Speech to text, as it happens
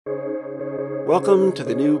Welcome to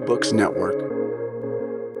the New Books Network.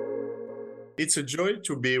 It's a joy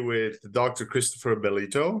to be with Dr. Christopher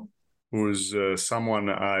Bellitto, who's someone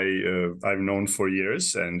I've known for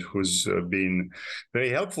years and who's been very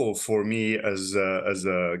helpful for me as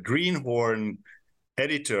a greenhorn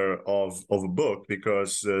editor of a book,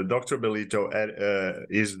 because Dr. Bellitto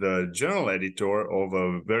is the general editor of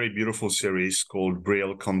a very beautiful series called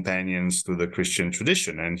Braille Companions to the Christian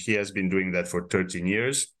Tradition, and he has been doing that for 13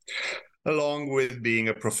 years, along with being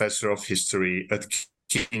a professor of history at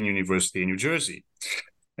Keene University in New Jersey.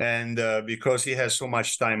 And because he has so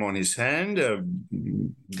much time on his hand,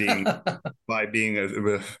 being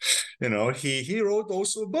he wrote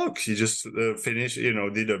also a book. He just finished,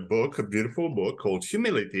 did a book, a beautiful book called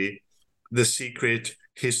Humility, The Secret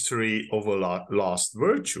History of a Lost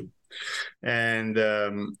Virtue. And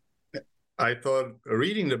I thought,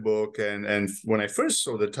 reading the book, and when I first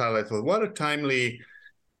saw the title, I thought, what a timely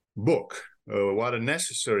book, what a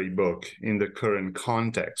necessary book in the current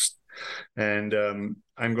context. And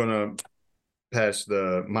I'm going to pass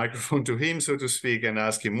the microphone to him, so to speak, and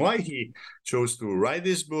ask him why he chose to write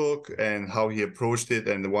this book and how he approached it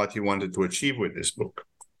and what he wanted to achieve with this book.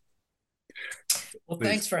 Well, Please.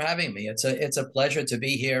 Thanks for having me. It's a pleasure to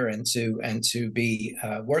be here and to be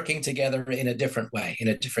working together in a different way, in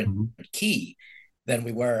a different key than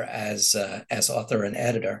we were as author and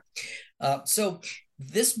editor. So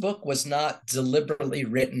this book was not deliberately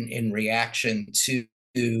written in reaction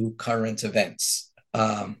to current events.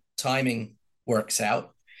 Timing works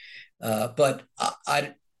out, but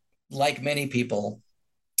I, like many people,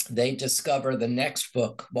 they discover the next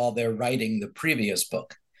book while they're writing the previous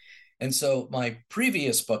book. And so my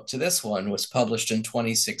previous book to this one was published in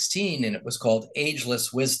 2016, and it was called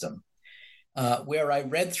Ageless Wisdom, where I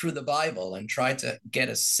read through the Bible and tried to get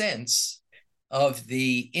a sense of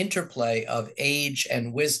the interplay of age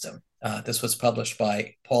and wisdom. This was published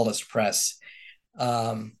by Paulist Press.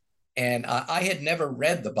 And I had never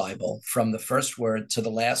read the Bible from the first word to the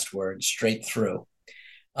last word straight through.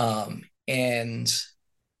 And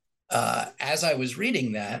as I was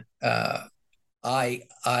reading that,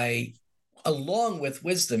 I, along with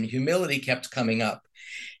wisdom, humility kept coming up.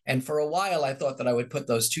 And for a while, I thought that I would put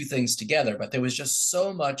those two things together, but there was just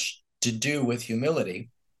so much to do with humility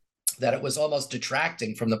that it was almost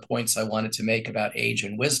detracting from the points I wanted to make about age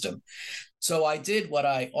and wisdom. So I did what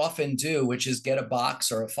I often do, which is get a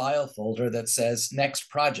box or a file folder that says next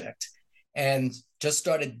project, and just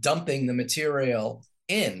started dumping the material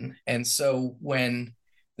in. And so when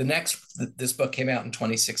this book came out in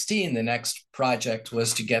 2016, the next project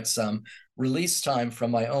was to get some release time from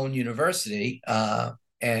my own university,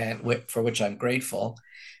 and for which I'm grateful,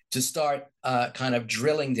 to start kind of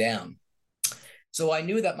drilling down. So I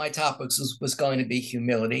knew that my topic was going to be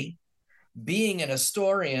humility. Being an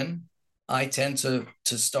historian, I tend to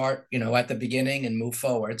start, at the beginning and move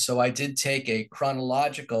forward. So I did take a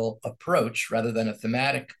chronological approach rather than a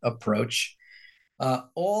thematic approach.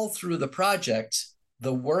 All through the project,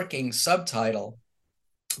 the working subtitle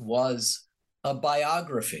was a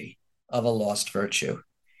biography of a lost virtue.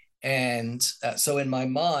 And so in my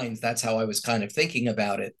mind, that's how I was kind of thinking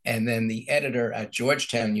about it. And then the editor at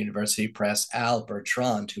Georgetown University Press, Al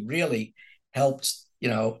Bertrand, who really helped,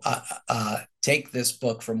 take this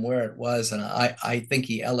book from where it was. And I think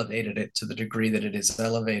he elevated it to the degree that it is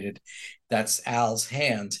elevated. That's Al's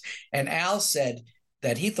hand. And Al said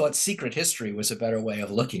that he thought secret history was a better way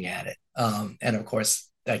of looking at it. And of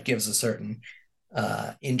course, that gives a certain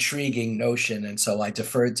intriguing notion. And so I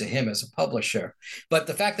deferred to him as a publisher. But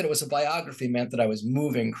the fact that it was a biography meant that I was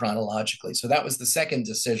moving chronologically. So that was the second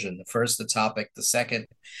decision. The first, the topic; the second,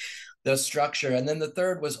 the structure. And then the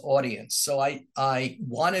third was audience. So I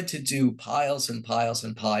wanted to do piles and piles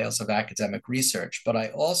and piles of academic research, but I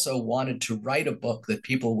also wanted to write a book that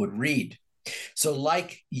people would read. So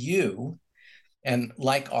like you and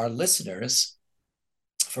like our listeners,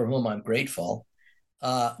 for whom I'm grateful,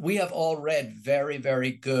 we have all read very, very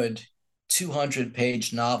good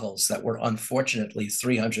 200-page novels that were unfortunately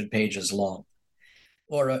 300 pages long,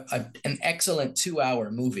 or an excellent 2-hour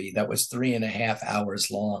movie that was 3.5 hours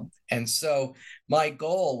long. And so my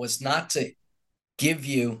goal was not to give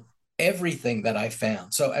you everything that I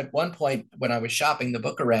found. So at one point when I was shopping the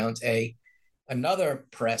book around, another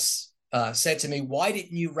press said to me, "Why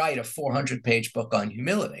didn't you write a 400-page book on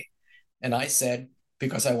humility?" And I said,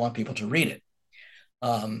 "Because I want people to read it."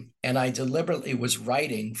 And I deliberately was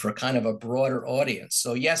writing for kind of a broader audience.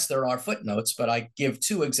 So yes, there are footnotes, but I give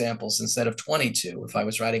 2 examples instead of 22. If I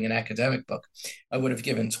was writing an academic book, I would have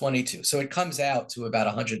given 22. So it comes out to about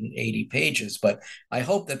 180 pages, but I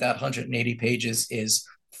hope that 180 pages is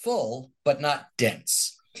full, but not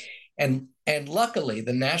dense. And luckily,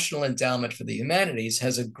 the National Endowment for the Humanities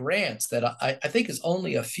has a grant that I think is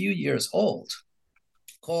only a few years old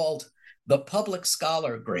called the Public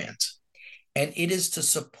Scholar Grant. And it is to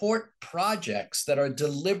support projects that are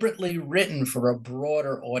deliberately written for a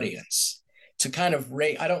broader audience to kind of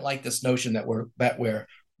I don't like this notion that we're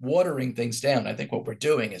watering things down. I think what we're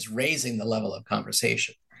doing is raising the level of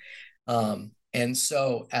conversation. And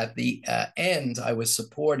so at the end, I was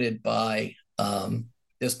supported by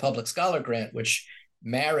this Public Scholar Grant, which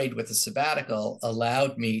married with a sabbatical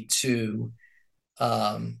allowed me to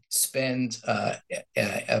spend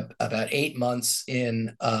about 8 months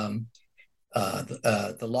in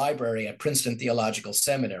the library at Princeton Theological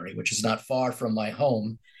Seminary, which is not far from my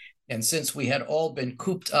home. And since we had all been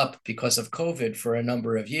cooped up because of COVID for a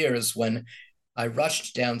number of years, when I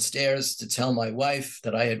rushed downstairs to tell my wife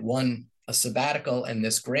that I had won a sabbatical and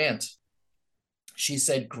this grant, she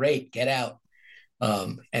said, "Great, get out."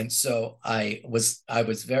 And so I was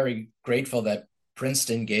very grateful that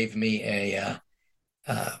Princeton gave me a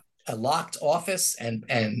locked office and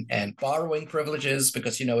borrowing privileges,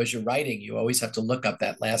 because, as you're writing, you always have to look up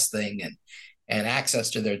that last thing and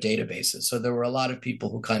access to their databases. So there were a lot of people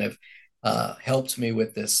who kind of helped me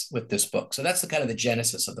with this book. So that's the kind of the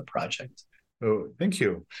genesis of the project. Oh, thank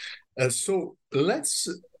you. So let's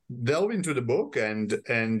delve into the book and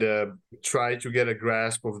try to get a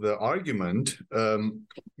grasp of the argument.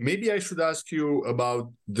 Maybe I should ask you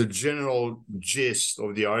about the general gist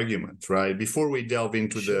of the argument, right? Before we delve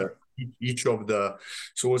into each of the,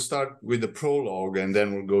 so we'll start with the prologue and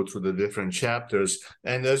then we'll go through the different chapters.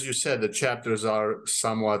 And as you said, the chapters are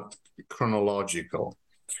somewhat chronological.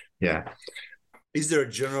 Yeah. Is there a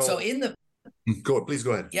general? So Please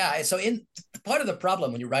go ahead. Yeah. So in part of the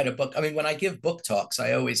problem when you write a book, I mean, when I give book talks,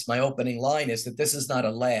 my opening line is that this is not a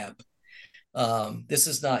lab. This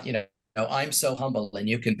is not, I'm so humble and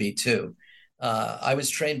you can be too. I was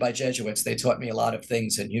trained by Jesuits. They taught me a lot of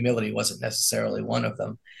things, and humility wasn't necessarily one of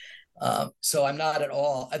them. So I'm not at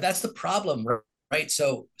all. That's the problem, right?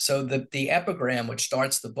 So the epigram, which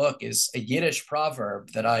starts the book, is a Yiddish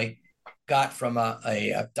proverb that I got from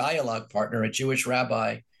a dialogue partner, a Jewish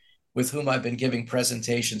rabbi with whom I've been giving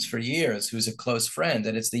presentations for years, who's a close friend.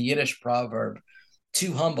 And it's the Yiddish proverb,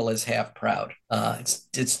 "Too humble is half proud."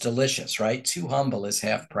 It's delicious, right? Too humble is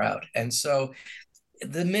half proud. And so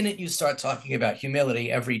the minute you start talking about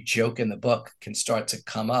humility, every joke in the book can start to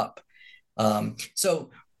come up.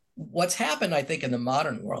 So what's happened, I think, in the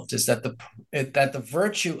modern world is that the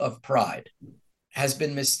virtue of pride has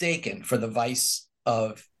been mistaken for the vice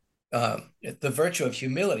of the virtue of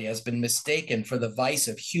humility has been mistaken for the vice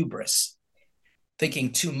of hubris,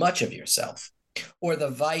 thinking too much of yourself, or the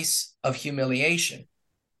vice of humiliation,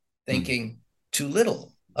 thinking too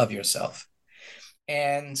little of yourself.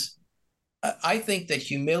 And I think that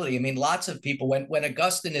humility, I mean, lots of people, when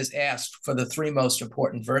Augustine is asked for the three most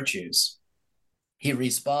important virtues, he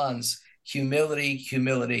responds, humility,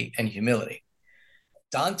 humility, and humility.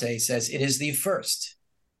 Dante says it is the first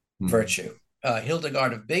virtue.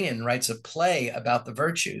 Hildegard of Bingen writes a play about the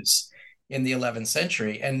virtues in the 11th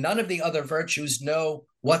century, and none of the other virtues know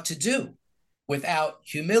what to do without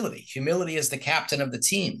humility. Humility is the captain of the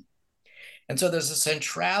team. And so there's a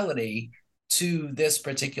centrality to this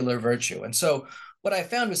particular virtue. And so what I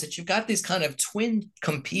found was that you've got these kind of twin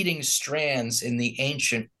competing strands in the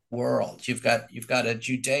ancient world. You've got a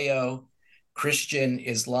Judeo-Christian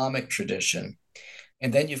Islamic tradition,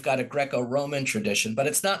 and then you've got a Greco-Roman tradition. But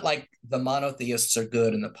it's not like the monotheists are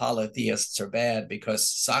good and the polytheists are bad, because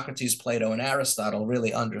Socrates, Plato, and Aristotle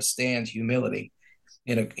really understand humility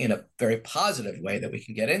in a very positive way that we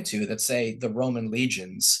can get into, that, say, the Roman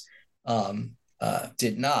legions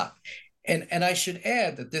did not. And I should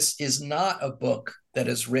add that this is not a book that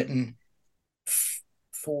is written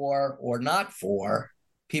for or not for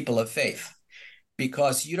people of faith,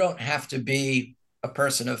 because you don't have to be a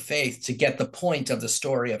person of faith to get the point of the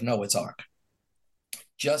story of Noah's Ark.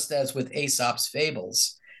 Just as with Aesop's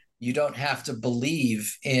fables, you don't have to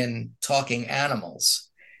believe in talking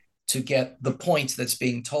animals to get the point that's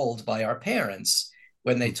being told by our parents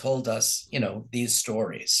when they told us, these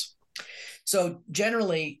stories. So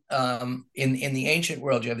generally, in the ancient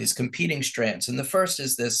world, you have these competing strands, and the first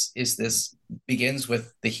is this begins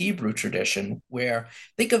with the Hebrew tradition, where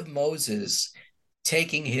think of Moses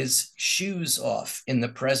taking his shoes off in the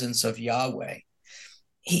presence of Yahweh.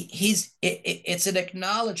 It's an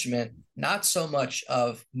acknowledgement not so much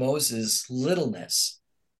of Moses' littleness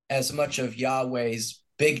as much of Yahweh's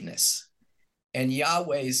bigness, and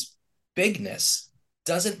Yahweh's bigness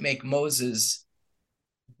doesn't make Moses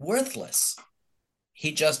worthless.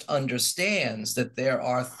 He just understands that there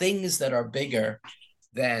are things that are bigger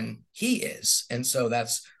than he is. And so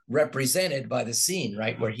that's represented by the scene,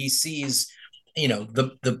 right, where he sees,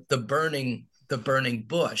 the burning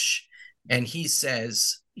bush, and he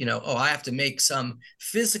says, oh, I have to make some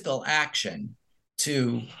physical action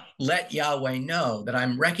to let Yahweh know that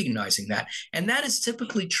I'm recognizing that. And that is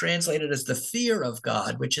typically translated as the fear of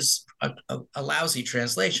God, which is a lousy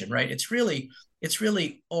translation, right? It's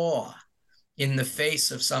really awe in the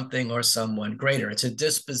face of something or someone greater. It's a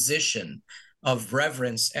disposition of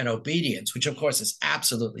reverence and obedience, which of course is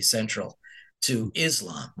absolutely central to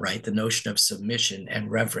Islam, right? The notion of submission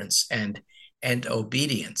and reverence and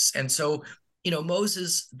obedience. And so,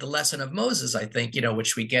 Moses, the lesson of Moses, I think,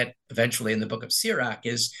 which we get eventually in the book of Sirach,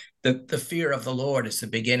 is the fear of the Lord is the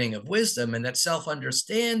beginning of wisdom, and that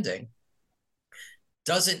self-understanding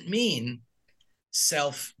doesn't mean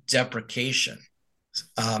self-deprecation.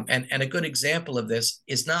 And a good example of this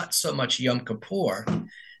is not so much Yom Kippur,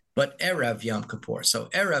 but Erev Yom Kippur. So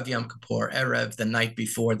Erev Yom Kippur, Erev, the night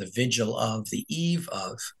before, the vigil of, the eve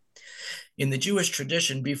of. In the Jewish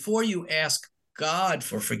tradition, before you ask God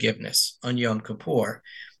for forgiveness on Yom Kippur,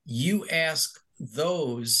 you ask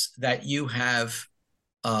those that you have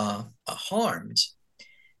harmed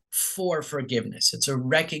for forgiveness. It's a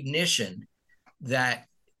recognition that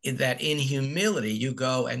in humility you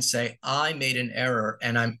go and say, I made an error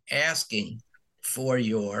and I'm asking for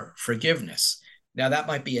your forgiveness. Now, that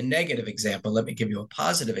might be a negative example. Let me give you a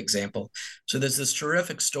positive example. So there's this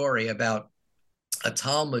terrific story about a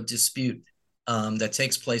Talmud dispute that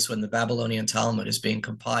takes place when the Babylonian Talmud is being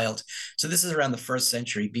compiled. So this is around the 1st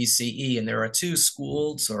century BCE, and there are two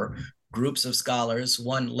schools or groups of scholars,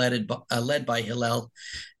 one led by Hillel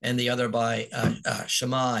and the other by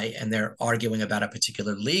Shammai, and they're arguing about a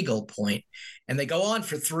particular legal point. And they go on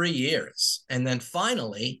for 3 years. And then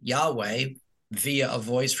finally, Yahweh, via a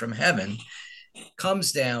voice from heaven,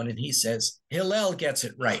 comes down and he says, Hillel gets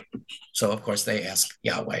it right. So, of course, they ask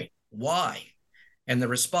Yahweh, why? And the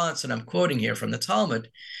response, and I'm quoting here from the Talmud,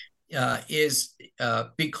 is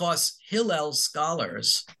because Hillel's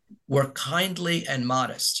scholars were kindly and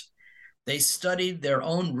modest. They studied their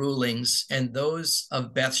own rulings and those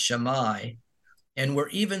of Beth Shammai, and were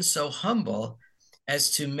even so humble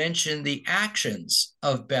as to mention the actions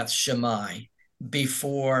of Beth Shammai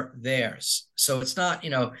before theirs. So it's not,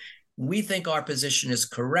 we think our position is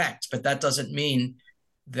correct, but that doesn't mean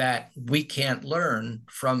that we can't learn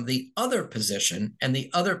from the other position, and the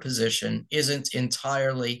other position isn't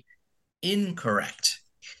entirely incorrect.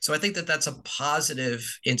 So I think that that's a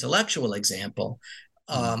positive intellectual example.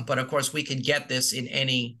 But of course, we can get this in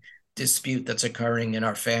any dispute that's occurring in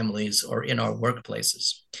our families or in our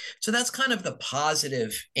workplaces. So that's kind of the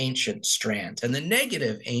positive ancient strand. And the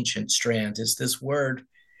negative ancient strand is this word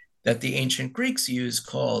that the ancient Greeks used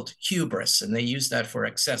called hubris. And they use that for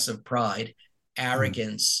excessive pride,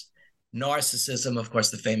 arrogance, narcissism. Of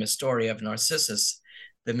course, the famous story of Narcissus,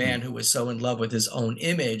 the man who was so in love with his own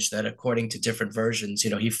image that, according to different versions,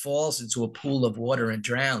 he falls into a pool of water and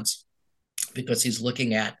drowns because he's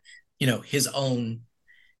looking at, his own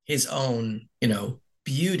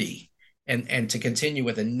beauty. And to continue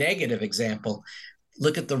with a negative example,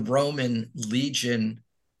 look at the Roman legion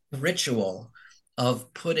ritual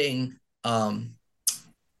of putting the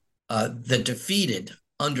defeated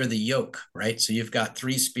under the yoke, right? So you've got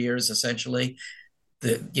 3 spears, essentially.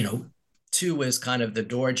 2 is kind of the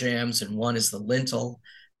door jambs and 1 is the lintel.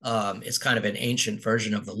 It's kind of an ancient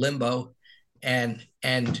version of the limbo. And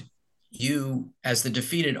you, as the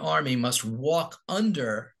defeated army, must walk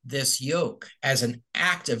under this yoke as an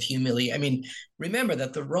act of humility. I mean, remember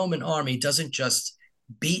that the Roman army doesn't just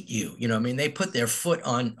beat you. They put their foot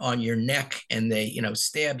on your neck and they,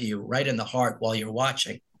 stab you right in the heart while you're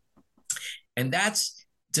watching. And that's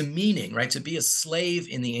demeaning, right? To be a slave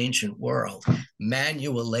in the ancient world,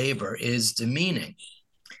 manual labor is demeaning.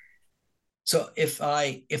 So if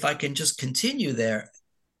I can just continue there,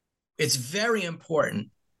 it's very important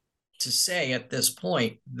to say at this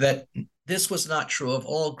point that this was not true of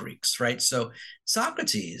all Greeks, right? So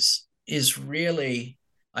Socrates is really,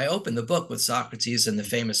 I open the book with Socrates and the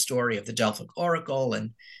famous story of the Delphic Oracle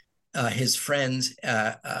and his friend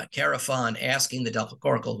Chaerephon asking the Delphic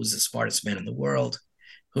Oracle, who's the smartest man in the world,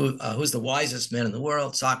 who's the wisest man in the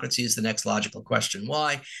world? Socrates, the next logical question.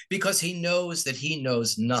 Why? Because he knows that he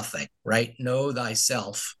knows nothing, right? Know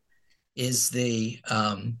thyself is the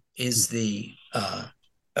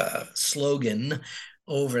slogan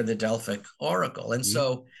over the Delphic Oracle. And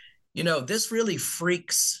so, this really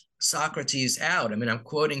freaks Socrates out. I mean, I'm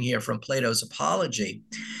quoting here from Plato's Apology.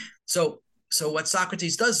 So what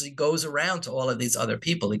Socrates does is he goes around to all of these other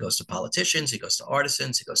people. He goes to politicians, he goes to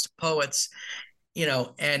artisans, he goes to poets,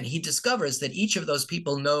 and he discovers that each of those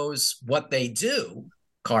people knows what they do,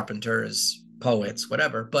 carpenters, poets,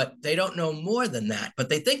 whatever, but they don't know more than that, but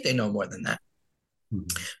they think they know more than that.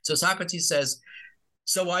 Mm-hmm. So Socrates says,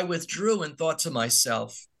 so I withdrew and thought to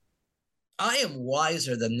myself, I am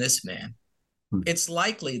wiser than this man. Mm-hmm. It's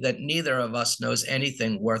likely that neither of us knows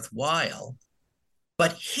anything worthwhile,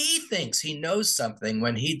 but he thinks he knows something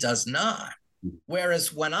when he does not.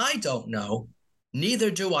 Whereas when I don't know,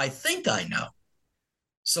 neither do I think I know.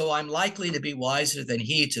 So I'm likely to be wiser than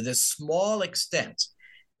he to this small extent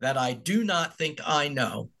that I do not think I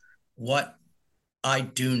know what I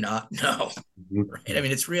do not know. Right? I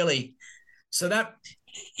mean, it's really, so that,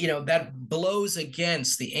 that blows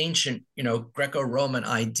against the ancient, Greco-Roman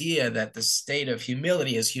idea that the state of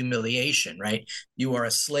humility is humiliation, right? You are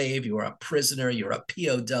a slave, you are a prisoner, you're a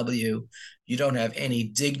POW, you don't have any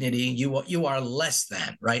dignity, you are less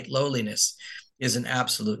than, right? Lowliness is an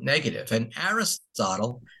absolute negative. And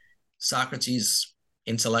Aristotle, Socrates'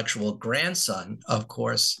 intellectual grandson, of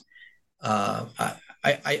course,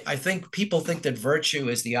 I think people think that virtue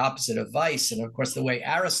is the opposite of vice. And of course, the way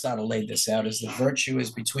Aristotle laid this out is that virtue is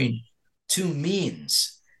between two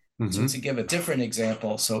means. Mm-hmm. So to give a different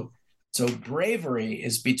example, so bravery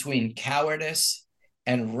is between cowardice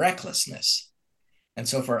and recklessness. And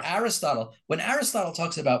so for Aristotle, when Aristotle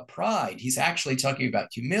talks about pride, he's actually talking about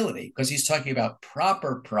humility, because he's talking about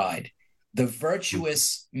proper pride, the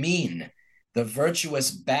virtuous mean, the virtuous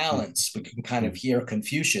balance. We can kind of hear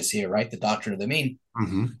Confucius here, right? The doctrine of the mean.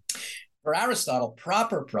 Mm-hmm. For Aristotle,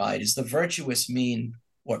 proper pride is the virtuous mean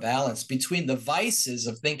or balance between the vices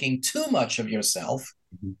of thinking too much of yourself,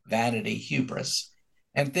 mm-hmm. vanity, hubris,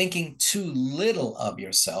 and thinking too little of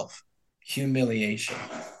yourself, humiliation.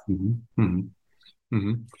 Mm-hmm. Mm-hmm.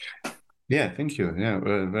 Mm-hmm. Yeah, thank you. Yeah,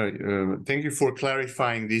 thank you for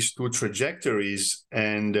clarifying these two trajectories.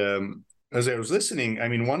 And as I was listening, I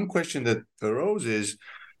mean, one question that arose is,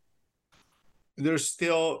 there's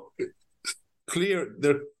still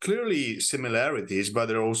there are clearly similarities, but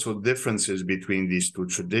there are also differences between these two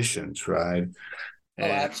traditions, right? Oh,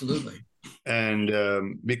 absolutely.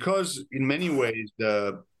 And because in many ways,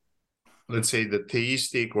 let's say the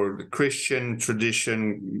theistic or the Christian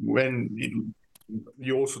tradition, when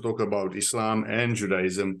you also talk about Islam and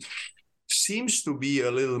Judaism, seems to be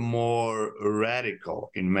a little more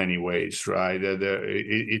radical in many ways, right?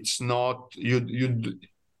 It's not,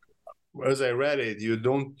 as I read it,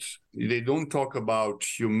 they don't talk about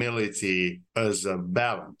humility as a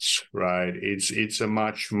balance, right? It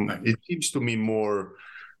seems to me more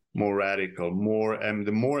radical, and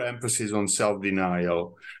the more emphasis on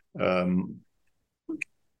self-denial.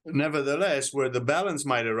 Nevertheless, where the balance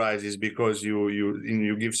might arise is because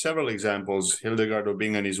you give several examples. Hildegard of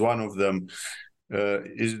Bingen is one of them.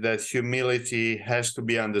 Is that humility has to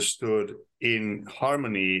be understood in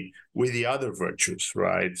harmony with the other virtues,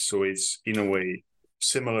 right? So it's in a way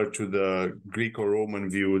similar to the Greco-Roman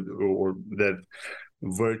view, or that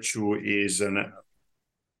virtue is a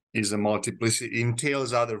multiplicity,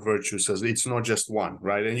 entails other virtues, as it's not just one,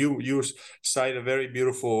 right? And you cite a very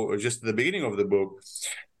beautiful, just at the beginning of the book,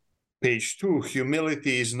 page 2,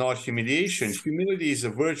 humility is not humiliation. Humility is a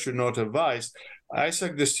virtue, not a vice.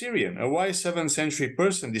 Isaac the Syrian, a wise 7th century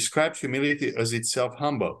person, described humility as itself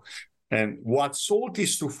humble. And what salt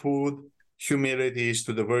is to food, humility is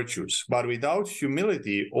to the virtues. But without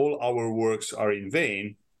humility, all our works are in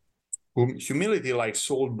vain. Humility, like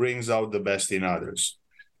salt, brings out the best in others.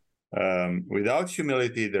 Without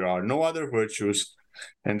humility, there are no other virtues.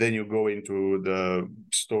 And then you go into the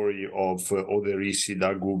story of Oderisi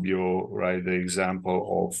da Gubbio, right? The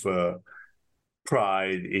example of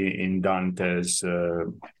pride in Dante's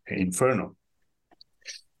Inferno.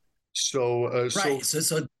 So right.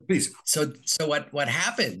 So please. So what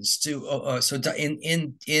happens to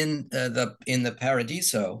in the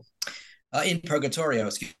Paradiso, in Purgatorio,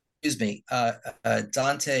 excuse me,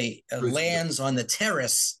 Dante lands on the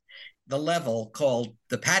terrace, the level called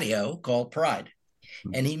the patio, called Pride.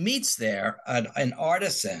 And he meets there an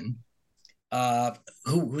artisan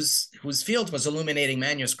whose field was illuminating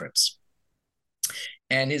manuscripts.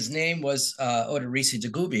 And his name was Oderisi da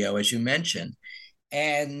Gubbio, as you mentioned.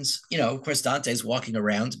 And, of course, Dante's walking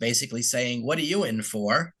around basically saying, what are you in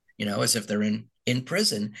for? As if they're in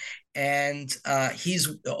prison. And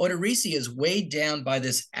Oderisi is weighed down by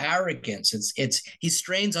this arrogance. He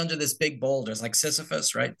strains under this big boulder. It's like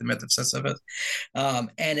Sisyphus, right? The myth of Sisyphus.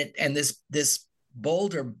 And this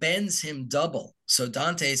boulder bends him double. So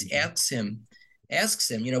Dante asks him,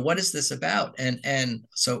 what is this about? And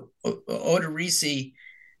so Oderisi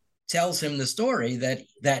tells him the story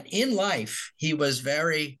that in life he was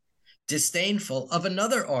very disdainful of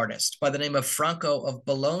another artist by the name of Franco of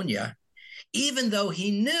Bologna, even though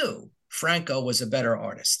he knew Franco was a better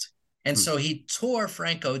artist. And so he tore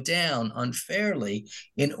Franco down unfairly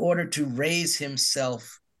in order to raise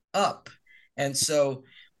himself up. And so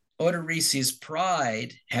Odorisse's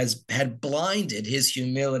pride had blinded his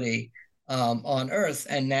humility on earth,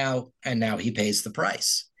 and now he pays the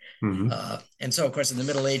price. And so, of course, in the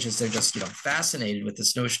Middle Ages, they're just fascinated with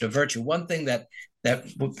this notion of virtue. One thing that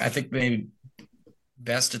I think maybe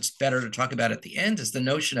it's better to talk about at the end is the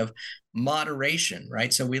notion of moderation,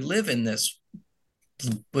 right? So we live in this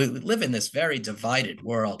very divided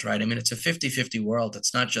world, right? I mean, it's a 50-50 world.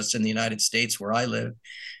 It's not just in the United States where I live.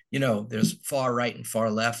 There's far right and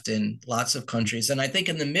far left in lots of countries. And I think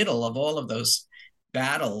in the middle of all of those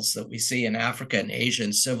battles that we see in Africa and Asia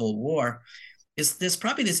and civil war, there's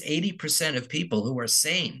probably this 80% of people who are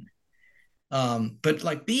sane. But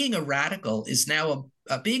like being a radical is now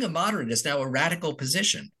being a moderate is now a radical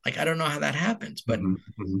position. Like, I don't know how that happens, but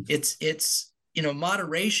it's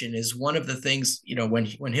moderation is one of the things,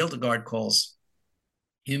 when Hildegard calls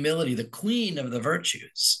humility the queen of the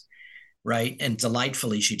virtues, right? And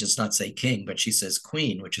delightfully, she does not say king, but she says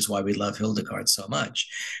queen, which is why we love Hildegard so much.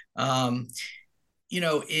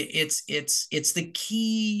 It's the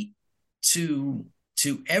key to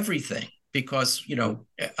everything, because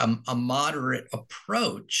a moderate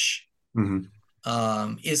approach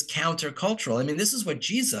is countercultural. I mean, this is what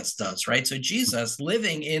Jesus does, right? So Jesus,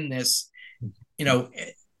 living in this,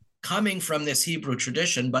 coming from this Hebrew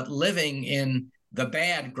tradition, but living in the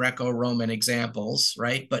bad Greco-Roman examples,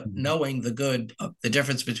 right? But knowing the good, the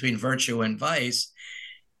difference between virtue and vice.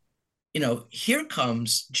 Here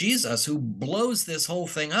comes Jesus, who blows this whole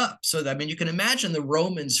thing up. So that, I mean, you can imagine the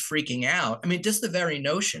Romans freaking out. I mean, just the very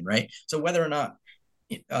notion, right? So whether or not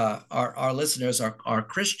our listeners are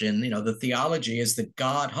Christian, the theology is that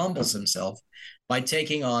God humbles himself by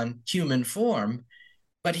taking on human form.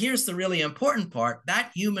 But here's the really important part: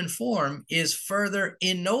 that human form is further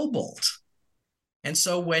ennobled. And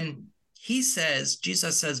so when Jesus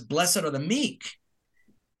says, blessed are the meek,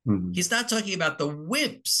 he's not talking about the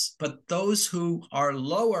wimps, but those who are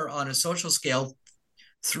lower on a social scale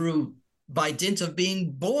by dint of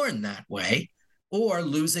being born that way, or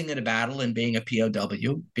losing in a battle and being a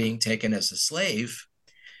POW, being taken as a slave.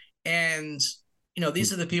 And,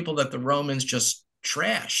 these are the people that the Romans just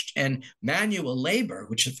trashed. And manual labor,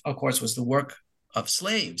 which of course was the work of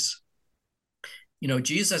slaves.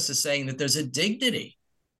 Jesus is saying that there's a dignity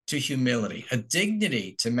to humility, a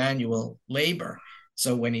dignity to manual labor.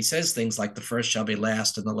 So when he says things like the first shall be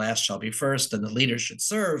last and the last shall be first and the leader should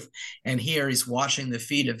serve, and here he's washing the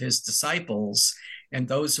feet of his disciples, and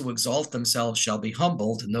those who exalt themselves shall be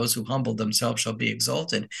humbled, and those who humble themselves shall be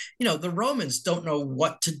exalted. The Romans don't know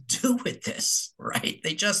what to do with this, right?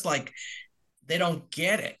 They just they don't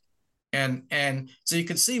get it. And so you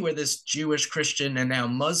can see where this Jewish, Christian, and now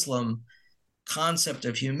Muslim concept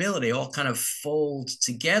of humility all kind of fold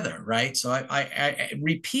together, right? So I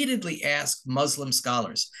repeatedly ask Muslim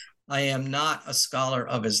scholars. I am not a scholar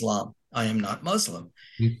of Islam. I am not Muslim.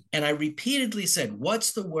 And I repeatedly said,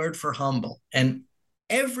 what's the word for humble? And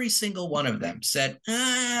every single one of them said,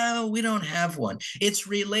 we don't have one. It's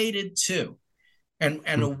related to. And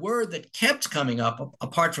a word that kept coming up,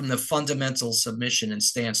 apart from the fundamental submission and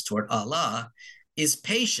stance toward Allah, is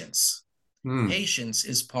patience. Patience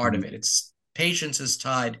is part of it. Patience is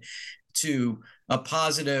tied to a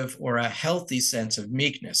positive or a healthy sense of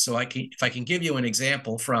meekness. So if I can give you an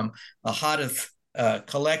example from a Hadith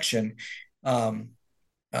collection,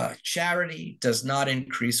 charity does not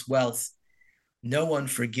increase wealth. No one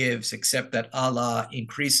forgives except that Allah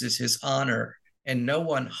increases his honor, and no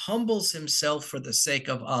one humbles himself for the sake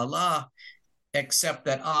of Allah except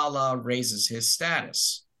that Allah raises his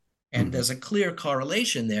status. And there's a clear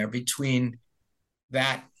correlation there between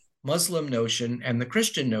that Muslim notion and the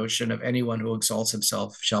Christian notion of anyone who exalts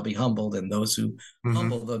himself shall be humbled, and those who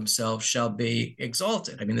humble themselves shall be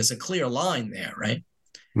exalted. I mean, there's a clear line there, right?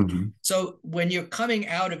 So when you're coming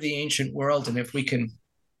out of the ancient world, and if we can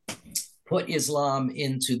put Islam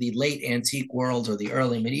into the late antique world or the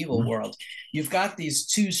early medieval world, you've got these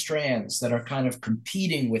two strands that are kind of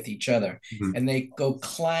competing with each other, and they go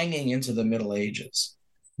clanging into the Middle Ages.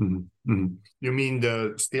 You mean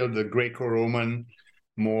the Greco-Roman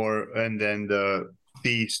more, and then the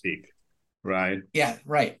theistic, right? Yeah,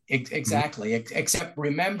 right. Exactly. Except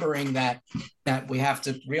remembering that we have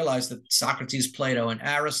to realize that Socrates, Plato, and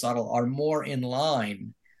Aristotle are more in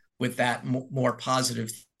line with that more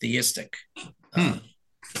positive theistic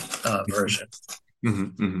version.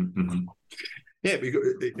 Yeah,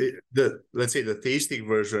 because let's say the theistic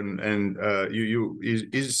version, and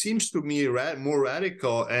it seems to me more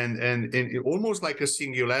radical and almost like a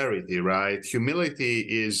singularity, right? Humility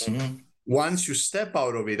is once you step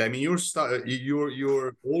out of it. I mean,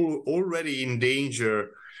 you're already in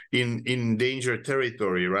danger, in danger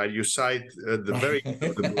territory, right? You cite at the very end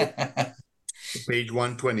of the book, page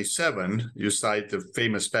 127, you cite the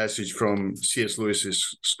famous passage from C.S.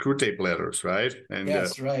 Lewis's Screwtape Letters, right? And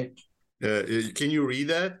yes, right. can you read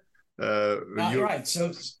that? Right.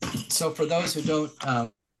 So for those who don't,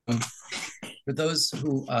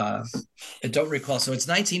 don't recall, so it's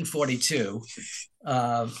 1942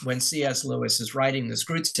 when C.S. Lewis is writing the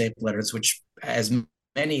Screwtape Letters, which, as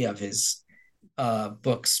many of his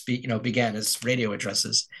books, began as radio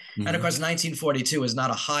addresses. Mm-hmm. And of course, 1942 is not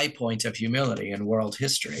a high point of humility in world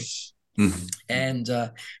history. Mm-hmm. And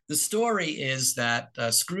the story is that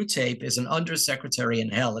Screwtape is an undersecretary in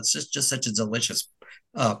hell. It's just such a delicious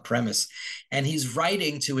premise. And he's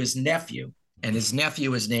writing to his nephew, and his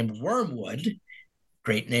nephew is named Wormwood,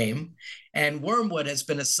 great name. And Wormwood has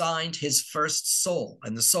been assigned his first soul,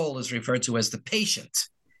 and the soul is referred to as the patient.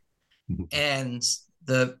 Mm-hmm. And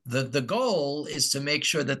the goal is to make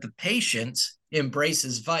sure that the patient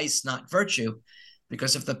embraces vice, not virtue,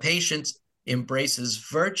 because if the patient embraces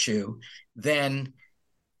virtue, then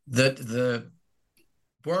the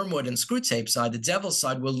Wormwood and Screwtape side, the devil's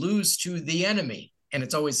side, will lose to the enemy. And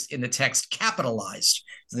it's always in the text capitalized.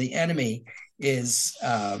 So the enemy is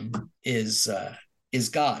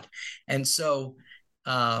God. And so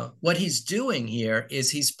what he's doing here is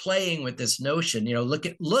he's playing with this notion,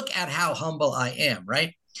 look at how humble I am,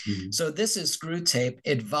 right? Mm-hmm. So this is Screwtape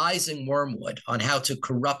advising Wormwood on how to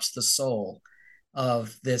corrupt the soul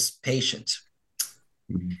of this patient.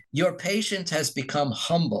 Mm-hmm. Your patient has become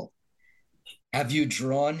humble. Have you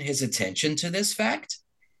drawn his attention to this fact?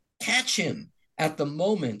 Catch him at the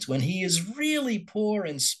moment when he is really poor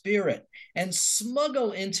in spirit and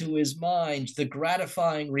smuggle into his mind the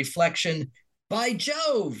gratifying reflection, by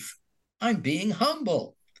Jove, I'm being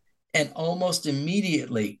humble. And almost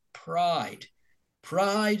immediately, pride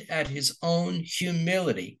at his own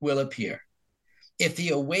humility will appear. If he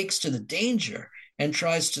awakes to the danger and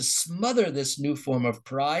tries to smother this new form of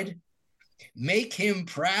pride, make him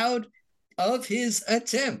proud of his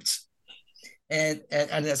attempt. And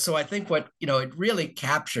so I think what, it really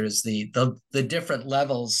captures the different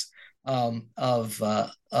levels of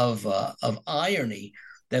irony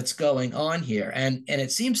that's going on here. And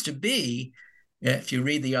it seems to be, if you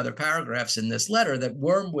read the other paragraphs in this letter, that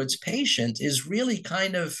Wormwood's patient is really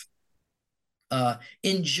kind of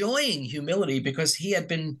enjoying humility because he had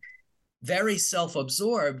been very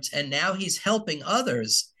self-absorbed, and now he's helping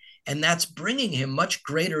others, and that's bringing him much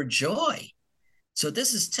greater joy. So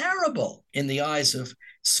this is terrible in the eyes of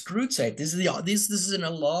Screwtape. This is an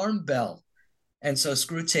alarm bell. And so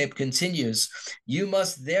Screwtape continues, you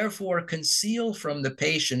must therefore conceal from the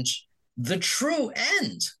patient the true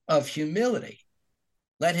end of humility.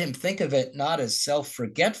 Let him think of it not as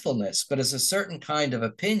self-forgetfulness, but as a certain kind of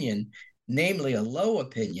opinion, namely a low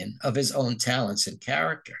opinion of his own talents and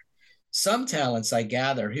character. Some talents, I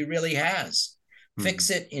gather, he really has. Fix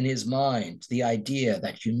it in his mind, the idea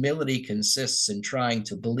that humility consists in trying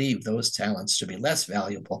to believe those talents to be less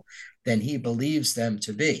valuable than he believes them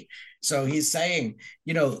to be. So he's saying,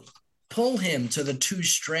 pull him to the two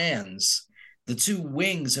strands, the two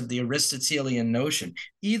wings of the Aristotelian notion.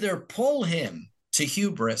 Either pull him to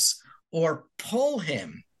hubris or pull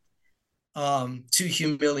him to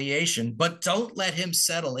humiliation, but don't let him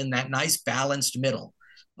settle in that nice balanced middle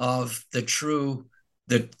of the true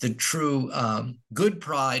good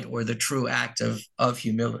pride or the true act of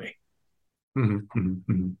humility.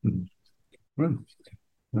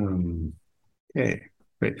 Okay.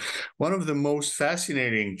 Great. One of the most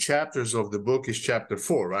fascinating chapters of the book is chapter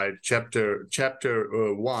 4, right? Chapter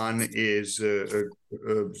 1 is,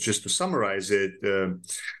 just to summarize it,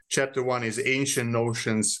 chapter 1 is ancient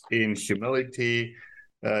notions in humility.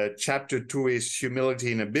 Chapter 2 is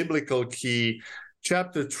humility in a biblical key.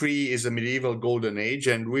 Chapter 3 is a medieval golden age,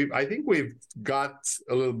 and I think we've got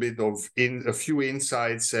a little bit of a few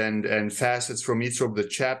insights and facets from each of the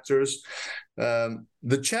chapters.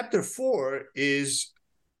 The chapter 4 is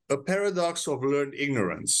a paradox of learned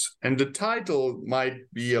ignorance, and the title might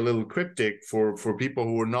be a little cryptic for people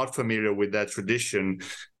who are not familiar with that tradition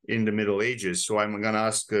in the Middle Ages. So I'm going to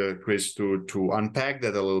ask Chris to unpack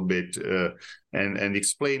that a little bit and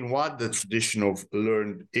explain what the tradition of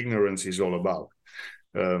learned ignorance is all about.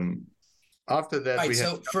 After that, right,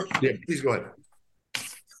 please go ahead.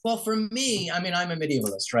 Well, for me, I'm a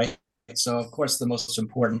medievalist, right? So of course, the most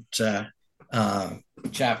important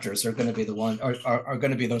chapters are going to be the one, are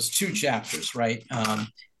going to be those two chapters, right?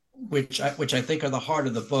 Which I think are the heart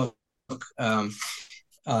of the book.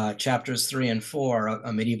 Chapters 3 and 4,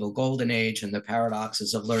 a medieval golden age and the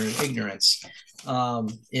paradoxes of learned ignorance,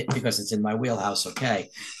 because it's in my wheelhouse. Okay,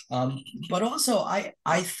 but also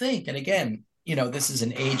I think, and again, this is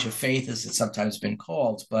an age of faith, as it's sometimes been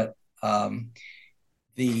called, but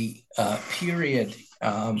the period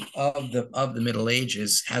of the Middle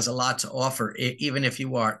Ages has a lot to offer, even if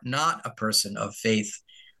you are not a person of faith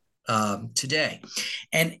today.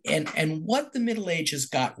 And what the Middle Ages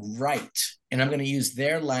got right, and I'm going to use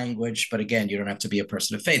their language, but again, you don't have to be a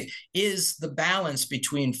person of faith, is the balance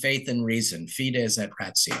between faith and reason, fides et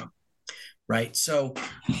ratio, right? So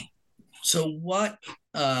what?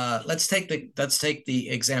 Let's take the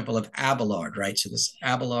example of Abelard, right? So this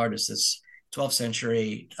Abelard is this 12th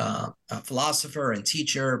century philosopher and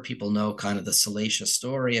teacher. People know kind of the salacious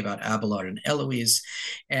story about Abelard and Eloise,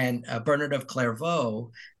 and Bernard of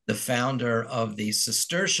Clairvaux, the founder of the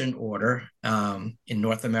Cistercian order in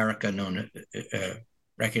North America,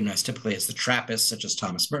 recognized typically as the Trappists, such as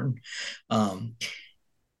Thomas Merton.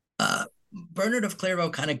 Bernard of Clairvaux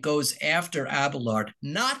kind of goes after Abelard,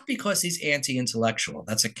 not because he's anti-intellectual,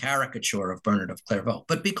 that's a caricature of Bernard of Clairvaux,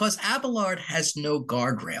 but because Abelard has no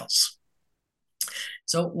guardrails.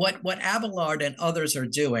 So what Abelard and others are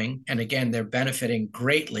doing, and again, they're benefiting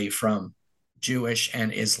greatly from Jewish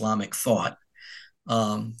and Islamic thought,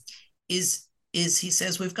 is he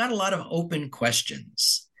says we've got a lot of open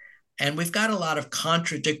questions and we've got a lot of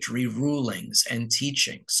contradictory rulings and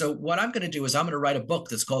teaching. So what I'm going to do is I'm going to write a book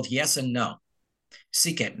that's called Yes and No,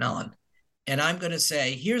 Sic et Non. And I'm going to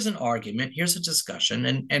say, here's an argument, here's a discussion,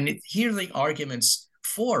 and here are the arguments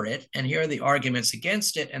for it, and here are the arguments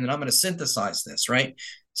against it, and then I'm going to synthesize this, right?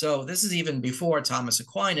 So this is even before Thomas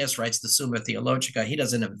Aquinas writes the Summa Theologica. He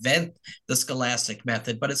doesn't invent the scholastic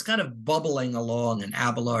method, but it's kind of bubbling along, and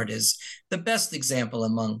Abelard is the best example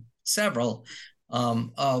among several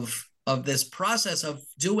of this process of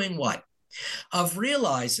doing what? Of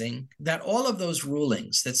realizing that all of those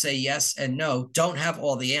rulings that say yes and no don't have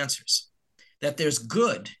all the answers, that there's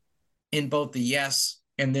good in both the yes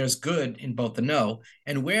and there's good in both the no,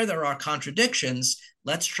 and where there are contradictions,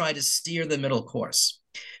 let's try to steer the middle course.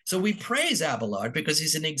 So we praise Abelard because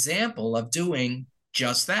he's an example of doing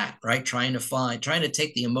just that, right? Trying to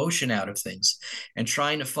take the emotion out of things and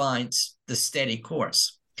trying to find the steady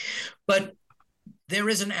course. But there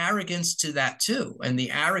is an arrogance to that too. And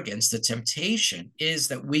the arrogance, the temptation, is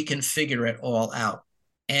that we can figure it all out.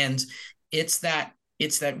 And it's that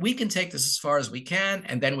we can take this as far as we can,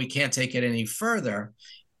 and then we can't take it any further.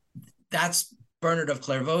 That's Bernard of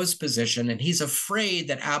Clairvaux's position, and he's afraid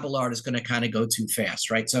that Abelard is going to kind of go too fast,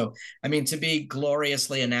 right? So, I mean, to be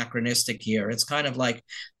gloriously anachronistic here, it's kind of like,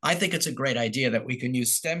 I think it's a great idea that we can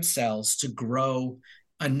use stem cells to grow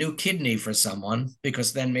a new kidney for someone,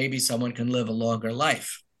 because then maybe someone can live a longer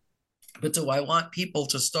life. But do I want people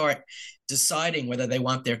to start deciding whether they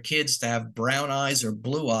want their kids to have brown eyes or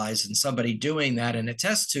blue eyes, and somebody doing that in a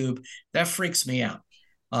test tube? That freaks me out.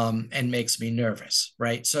 And makes me nervous,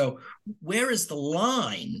 right? So where is the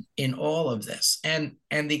line in all of this? And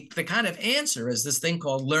the kind of answer is this thing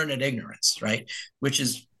called learned ignorance, right? Which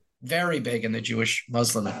is very big in the Jewish,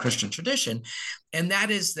 Muslim, and Christian tradition. And that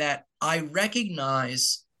is that I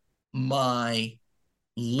recognize my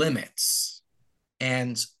limits.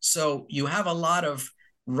 And so you have a lot of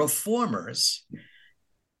reformers,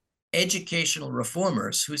 educational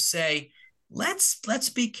reformers, who say, let's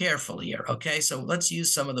be careful here, okay? So let's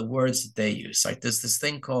use some of the words that they use. Like there's this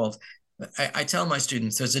thing called, I tell my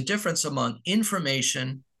students, there's a difference among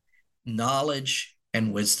information, knowledge,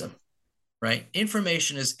 and wisdom, right?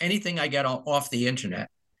 Information is anything I get off the internet,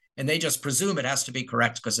 and they just presume it has to be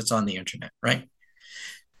correct because it's on the internet, right?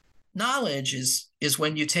 Knowledge is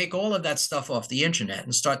when you take all of that stuff off the internet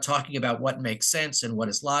and start talking about what makes sense and what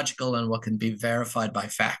is logical and what can be verified by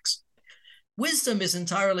facts. Wisdom is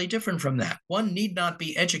entirely different from that. One need not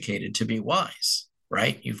be educated to be wise,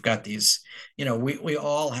 right? You've got these, we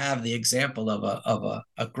all have the example of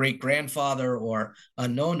a great grandfather or a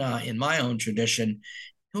nona in my own tradition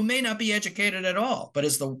who may not be educated at all, but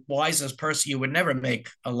is the wisest person. You would never make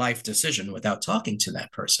a life decision without talking to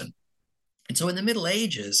that person. And so in the Middle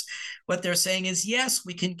Ages, what they're saying is, yes,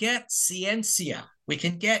 we can get scientia, we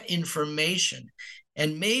can get information,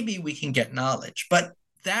 and maybe we can get knowledge, but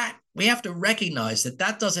that we have to recognize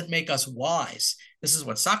that doesn't make us wise. This is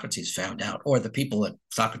what Socrates found out, or the people that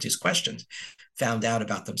Socrates questioned found out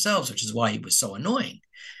about themselves, which is why he was so annoying.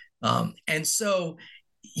 And so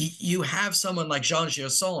you have someone like Jean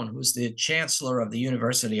Gersson, who's the chancellor of the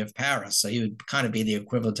University of Paris. So he would kind of be the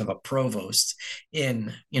equivalent of a provost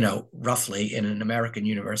in, roughly in an American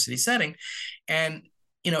university setting. And,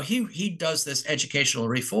 he does this educational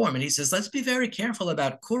reform, and he says, let's be very careful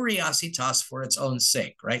about curiositas for its own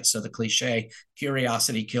sake, right? So the cliche,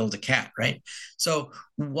 curiosity killed a cat, right? So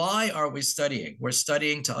why are we studying? We're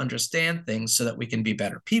studying to understand things so that we can be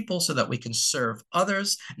better people, so that we can serve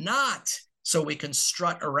others, not so we can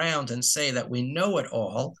strut around and say that we know it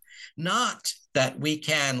all, not that we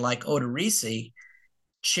can, like Oderisi,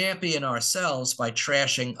 champion ourselves by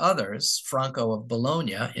trashing others, Franco of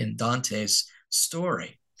Bologna in Dante's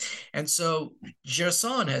story. And so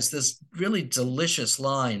Gerson has this really delicious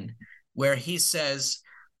line where he says,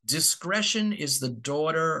 discretion is the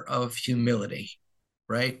daughter of humility,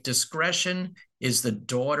 right? Discretion is the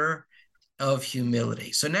daughter of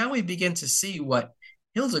humility. So now we begin to see what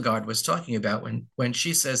Hildegard was talking about when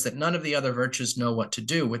she says that none of the other virtues know what to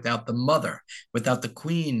do without the mother, without the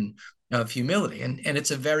queen of humility. And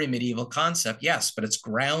it's a very medieval concept, yes, but it's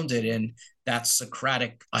grounded in that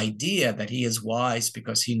Socratic idea that he is wise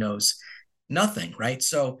because he knows nothing, right?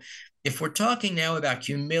 So if we're talking now about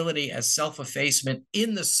humility as self-effacement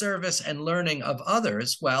in the service and learning of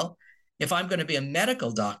others, well, if I'm going to be a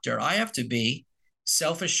medical doctor, I have to be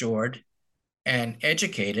self-assured and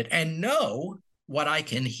educated and know what I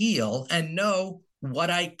can heal and know what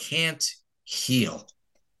I can't heal.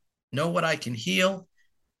 Know what I can heal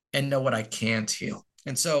and know what I can't heal.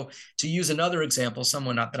 And so to use another example,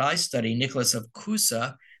 someone that I study, Nicholas of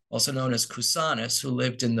Cusa, also known as Cusanus, who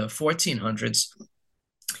lived in the 1400s,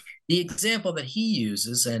 the example that he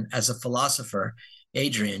uses, and as a philosopher,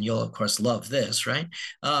 Adrian, you'll of course love this, right?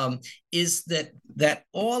 Is that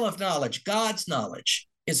all of knowledge, God's knowledge,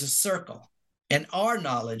 is a circle, and our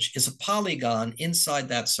knowledge is a polygon inside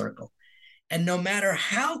that circle. And no matter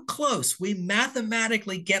how close we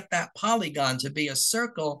mathematically get that polygon to be a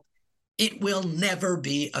circle, it will never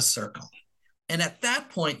be a circle. And at that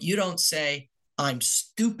point, you don't say, I'm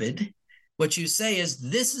stupid. What you say is,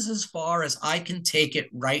 this is as far as I can take it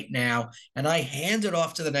right now, and I hand it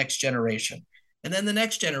off to the next generation. And then the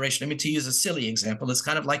next generation, I mean, to use a silly example, it's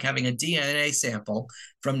kind of like having a DNA sample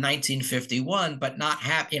from 1951, but not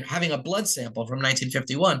having a blood sample from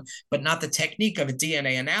 1951, but not the technique of a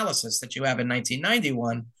DNA analysis that you have in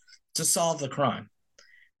 1991 to solve the crime,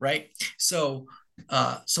 right? So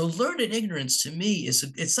learned ignorance to me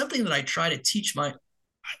it's something that I try to teach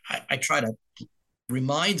I try to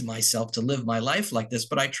remind myself to live my life like this,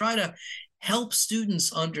 but I try to help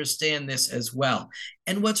students understand this as well.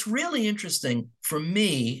 And what's really interesting for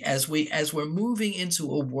me as we're moving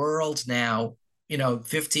into a world now,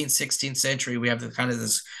 15th, 16th century, we have the kind of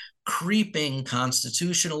this creeping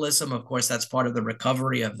constitutionalism. Of course, that's part of the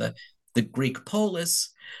recovery of the Greek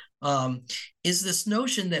polis. Is this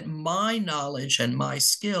notion that my knowledge and my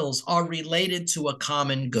skills are related to a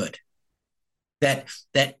common good. That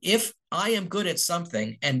if I am good at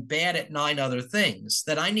something and bad at 9 other things,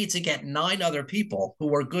 that I need to get 9 other people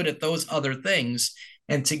who are good at those other things,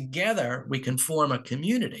 and together we can form a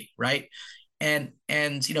community, right? And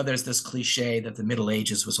there's this cliche that the Middle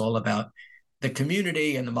Ages was all about the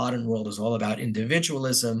community, and the modern world is all about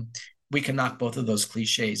individualism. We can knock both of those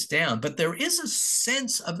cliches down, but there is a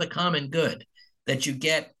sense of the common good that you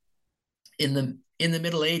get in the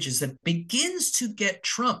Middle Ages that begins to get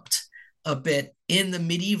trumped a bit in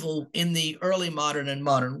the early modern and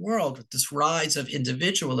modern world, with this rise of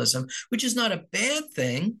individualism, which is not a bad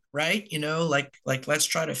thing, right? Like let's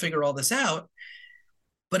try to figure all this out.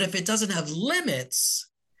 But if it doesn't have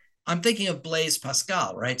limits, I'm thinking of Blaise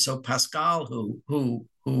Pascal, right? So Pascal, who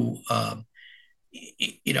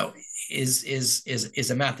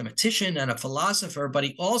is a mathematician and a philosopher, but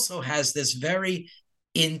he also has this very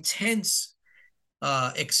intense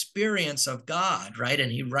experience of God, right?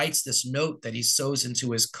 And he writes this note that he sews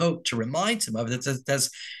into his coat to remind him of it.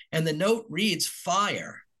 And the note reads,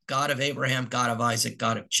 fire, God of Abraham, God of Isaac,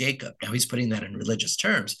 God of Jacob. Now he's putting that in religious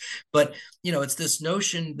terms, but it's this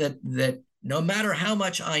notion that no matter how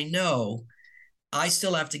much I know, I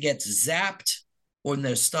still have to get zapped when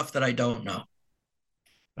there's stuff that I don't know.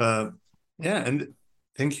 And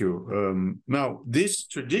thank you. Now, this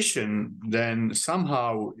tradition then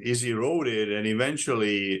somehow is eroded and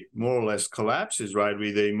eventually more or less collapses, right,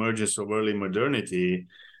 with the emergence of early modernity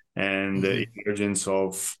and the emergence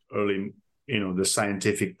of early, the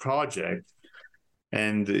scientific project.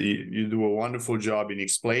 And you do a wonderful job in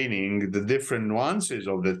explaining the different nuances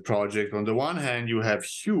of that project. On the one hand, you have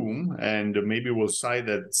Hume, and maybe we'll cite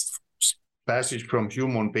that passage from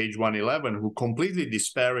Hume on page 111, who completely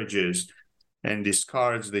disparages and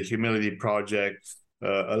discards the humility project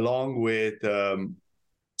along with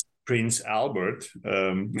Prince Albert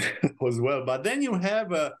as well. But then you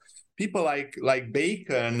have people like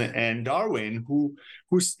Bacon and Darwin who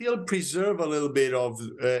still preserve a little bit of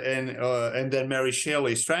and then Mary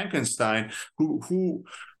Shelley's Frankenstein who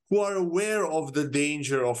are aware of the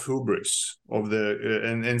danger of hubris of the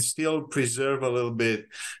and still preserve a little bit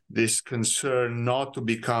this concern not to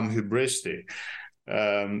become hubristic.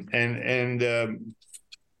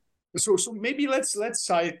 So maybe let's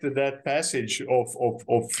cite that passage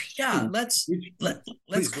of yeah, let's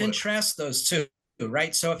contrast those two,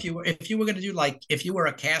 right? So if you were going to do, like, if you were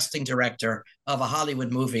a casting director of a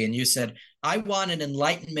Hollywood movie and you said, I want an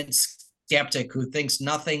Enlightenment skeptic who thinks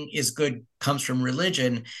nothing is good comes from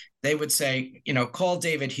religion, they would say, call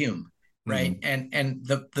David Hume, right? And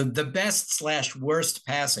the best / worst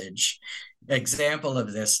passage example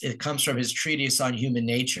of this, it comes from his treatise on human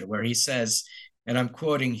nature, where he says, and I'm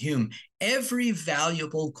quoting Hume, every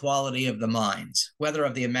valuable quality of the mind, whether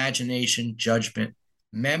of the imagination, judgment,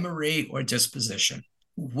 memory, or disposition,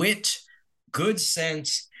 wit, good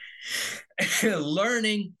sense,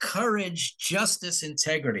 learning, courage, justice,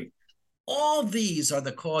 integrity, all these are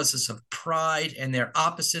the causes of pride and their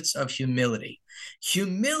opposites of humility.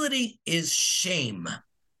 Humility is shame,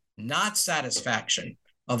 not satisfaction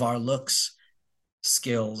of our looks,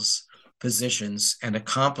 skills, positions, and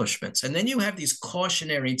accomplishments. And then you have these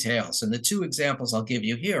cautionary tales. And the two examples I'll give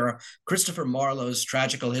you here are Christopher Marlowe's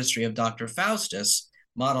Tragical History of Dr. Faustus,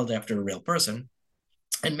 modeled after a real person,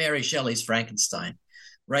 and Mary Shelley's Frankenstein,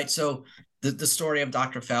 right? So the story of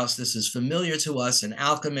Dr. Faustus is familiar to us, an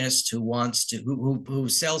alchemist who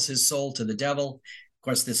sells his soul to the devil. Of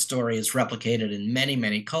course, this story is replicated in many,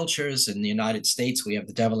 many cultures. In the United States, we have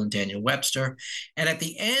the devil and Daniel Webster. And at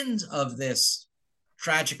the end of this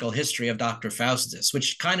Tragical History of Dr. Faustus,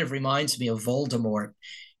 which kind of reminds me of Voldemort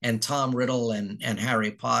and Tom Riddle and Harry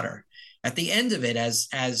Potter. At the end of it,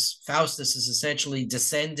 as Faustus is essentially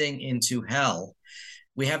descending into hell,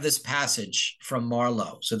 we have this passage from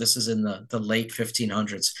Marlowe. So this is in the late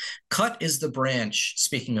 1500s. Cut is the branch,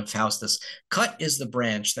 speaking of Faustus, cut is the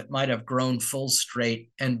branch that might have grown full straight,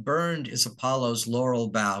 and burned is Apollo's laurel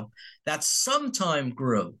bough that sometime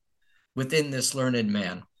grew within this learned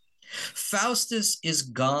man. Faustus is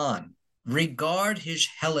gone. Regard his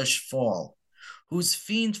hellish fall, whose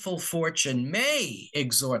fiendful fortune may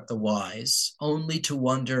exhort the wise only to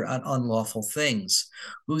wonder at unlawful things,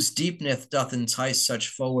 whose deepness doth entice such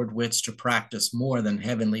forward wits to practice more than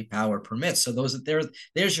heavenly power permits. So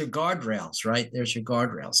there's your guardrails, right? There's your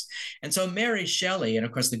guardrails. And so Mary Shelley, and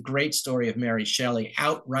of course the great story of Mary Shelley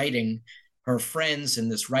outwriting her friends in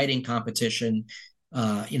this writing competition.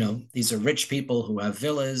 These are rich people who have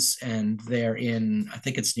villas, and they're in, I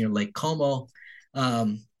think it's near Lake Como.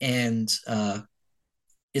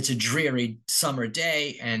 It's a dreary summer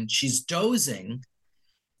day, and she's dozing,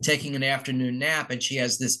 taking an afternoon nap, and she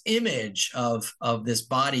has this image of this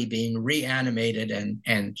body being reanimated,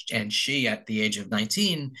 and she, at the age of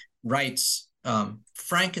 19, writes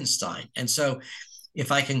Frankenstein. And so if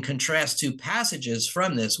I can contrast two passages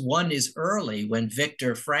from this, one is early when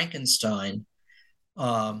Victor Frankenstein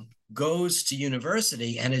goes to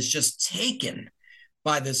university and is just taken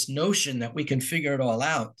by this notion that we can figure it all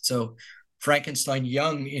out. So Frankenstein,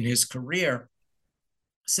 young in his career,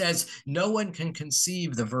 says, no one can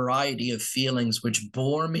conceive the variety of feelings which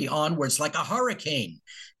bore me onwards like a hurricane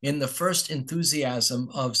in the first enthusiasm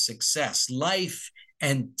of success. Life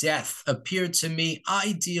and death appeared to me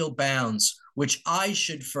ideal bounds which I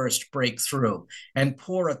should first break through and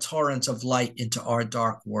pour a torrent of light into our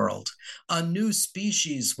dark world. A new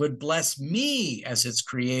species would bless me as its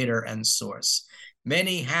creator and source.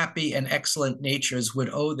 Many happy and excellent natures would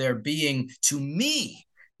owe their being to me.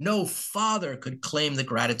 No father could claim the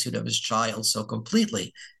gratitude of his child so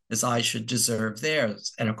completely as I should deserve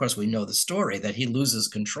theirs. And of course, we know the story that he loses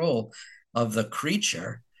control of the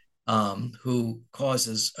creature who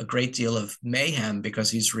causes a great deal of mayhem because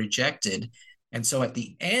he's rejected. And so at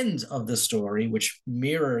the end of the story, which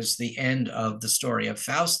mirrors the end of the story of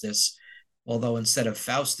Faustus, although instead of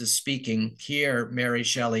Faustus speaking here, Mary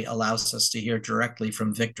Shelley allows us to hear directly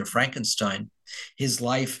from Victor Frankenstein, his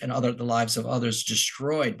life and the lives of others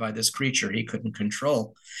destroyed by this creature he couldn't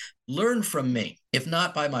control. Learn from me, if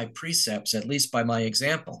not by my precepts, at least by my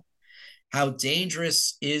example. How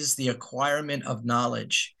dangerous is the acquirement of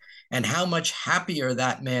knowledge, and how much happier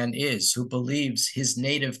that man is who believes his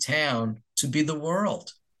native town to be the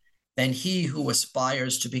world than he who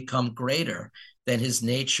aspires to become greater than his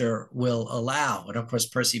nature will allow. And of course,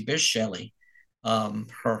 Percy Bysshe Shelley,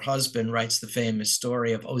 her husband, writes the famous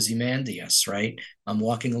story of Ozymandias, right? I'm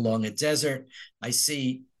walking along a desert. I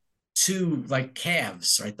see two like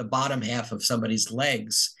calves, right? The bottom half of somebody's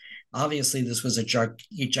legs. Obviously, this was a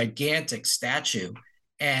gigantic statue,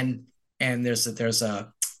 and there's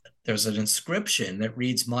an inscription that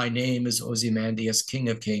reads, "My name is Ozymandias, King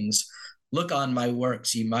of Kings. Look on my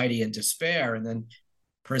works, ye mighty in despair." And then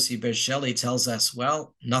Percy Bysshe Shelley tells us,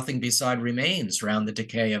 well, nothing beside remains round the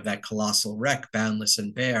decay of that colossal wreck, boundless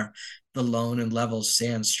and bare. The lone and level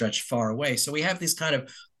sands stretch far away. So we have these kind of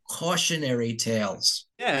cautionary tales.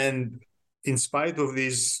 Yeah, and in spite of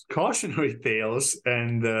these cautionary tales,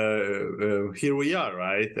 and here we are,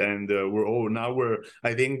 right? And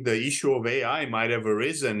I think the issue of AI might have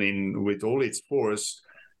arisen with all its force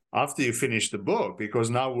after you finish the book, because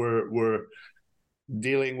now we're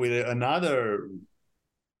dealing with another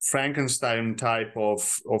Frankenstein type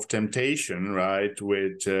of temptation, right?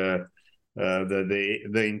 With the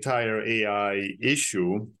entire AI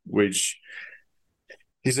issue, which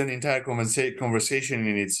is an entire conversation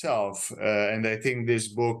in itself. And I think this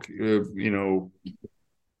book,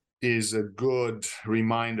 is a good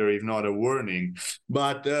reminder, if not a warning.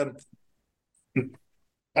 But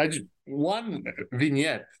one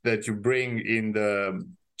vignette that you bring in the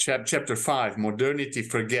chapter 5, Modernity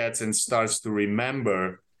Forgets and Starts to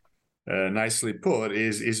Remember, nicely put,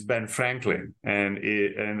 is Ben Franklin. And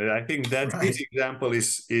I think that right. This example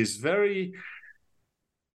is very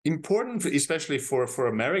important, especially for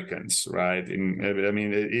Americans, right?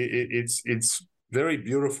 It's very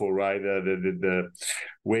beautiful, right? The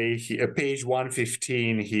way page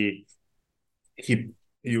 115,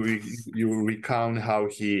 you recount how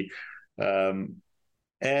he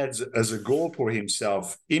adds as a goal for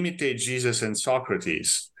himself, imitate Jesus and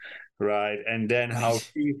Socrates, right? And then how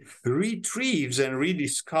he retrieves and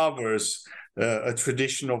rediscovers a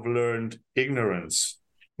tradition of learned ignorance,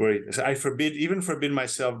 where I forbid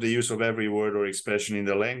myself the use of every word or expression in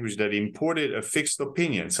the language that imported a fixed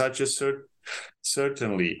opinion, such as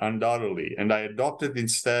certainly, undoubtedly, and I adopted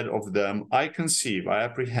instead of them, I conceive, I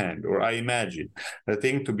apprehend, or I imagine a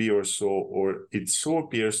thing to be or so, or it so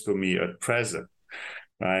appears to me at present,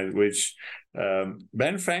 right? Which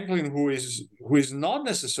Ben Franklin, who is not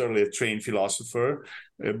necessarily a trained philosopher,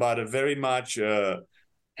 but a very much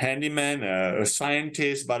handyman, a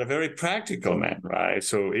scientist, but a very practical man, right?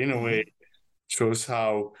 So in a way, shows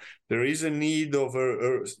how there is a need of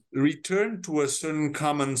a return to a certain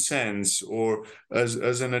common sense, or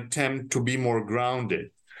as an attempt to be more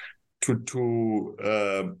grounded. And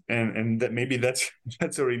that maybe that's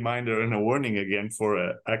a reminder and a warning again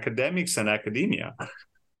for academics and academia,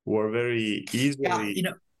 who are very easily.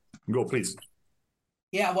 Go, please.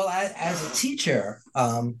 Yeah, well, as a teacher,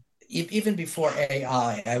 even before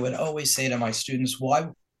AI, I would always say to my students, why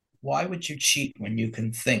would you cheat when you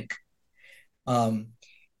can think?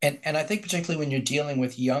 And I think particularly when you're dealing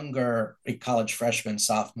with younger college freshmen,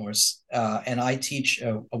 sophomores, and I teach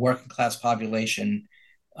a working class population,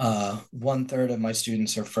 1/3 of my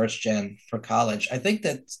students are first gen for college. I think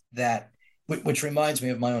that which reminds me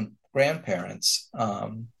of my own grandparents,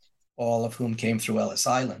 all of whom came through Ellis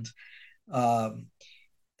Island.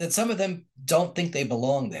 That some of them don't think they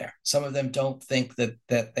belong there. Some of them don't think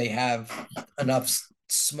that they have enough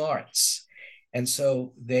smarts. And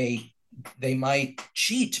so they might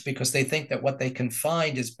cheat because they think that what they can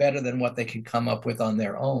find is better than what they can come up with on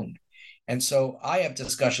their own. And so I have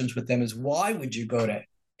discussions with them as, why would you go to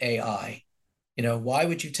AI? Why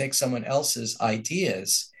would you take someone else's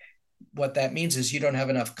ideas? What that means is you don't have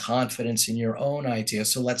enough confidence in your own idea.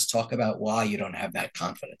 So let's talk about why you don't have that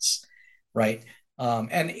confidence, right?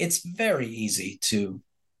 And it's very easy to,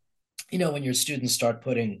 when your students start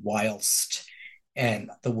putting whilst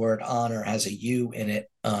and the word honor has a U in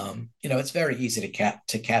it, it's very easy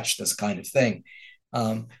to catch this kind of thing.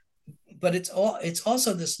 But it's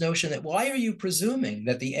also this notion that, why are you presuming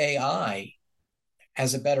that the AI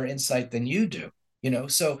has a better insight than you do?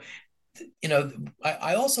 So,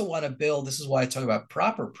 I also want to build, this is why I talk about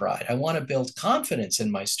proper pride. I want to build confidence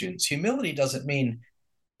in my students. Humility doesn't mean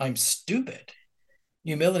I'm stupid.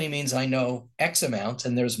 Humility means I know X amount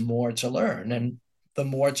and there's more to learn. And the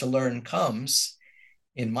more to learn comes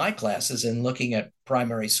in my classes in looking at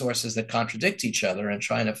primary sources that contradict each other and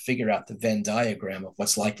trying to figure out the Venn diagram of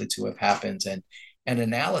what's likely to have happened, and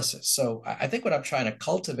analysis. So I think what I'm trying to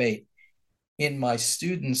cultivate in my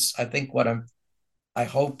students, I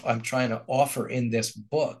hope I'm trying to offer in this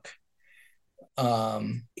book,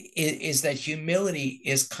 is that humility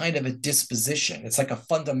is kind of a disposition. It's like a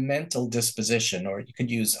fundamental disposition, or you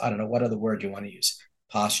could use, I don't know, what other word you want to use,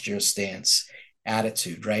 posture, stance,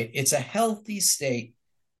 attitude, right? It's a healthy state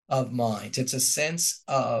of mind. It's a sense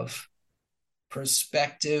of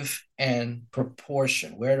perspective and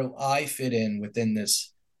proportion. Where do I fit in within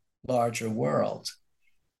this larger world.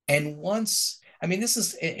 And once, I mean, this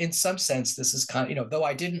is, in some sense, this is kind of, though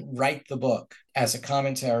I didn't write the book as a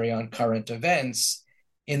commentary on current events,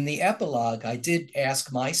 in the epilogue, I did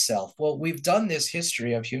ask myself, well, we've done this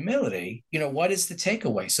history of humility. What is the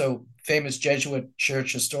takeaway? So, famous Jesuit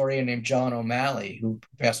church historian named John O'Malley, who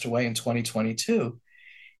passed away in 2022,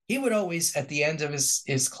 he would always, at the end of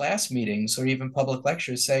his class meetings or even public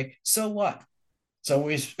lectures, say, so what? So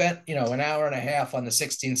we spent, an hour and a half on the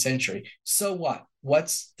 16th century. So what?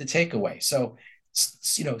 What's the takeaway? So,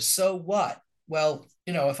 so what? Well,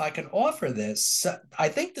 if I can offer this, I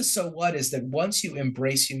think the so what is that once you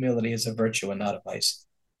embrace humility as a virtue and not a vice,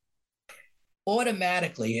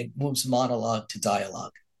 automatically it moves monologue to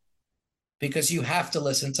dialogue because you have to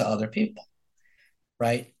listen to other people,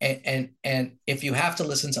 right? And if you have to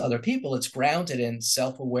listen to other people, it's grounded in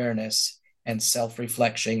self-awareness and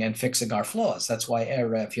self-reflection and fixing our flaws. That's why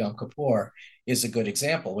Erev Yom Kippur is a good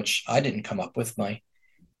example, which I didn't come up with.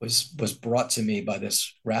 Was brought to me by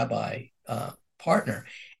this rabbi partner,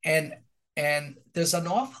 and there's an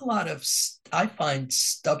awful lot of, I find,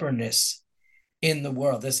 stubbornness in the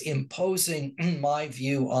world. This imposing my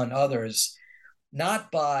view on others,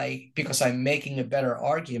 not because I'm making a better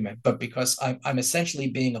argument, but because I'm essentially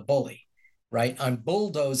being a bully, right? I'm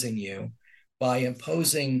bulldozing you by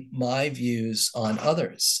imposing my views on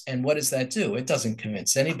others. And what does that do? It doesn't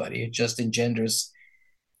convince anybody. It just engenders,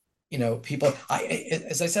 people.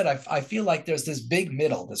 As I said, I feel like there's this big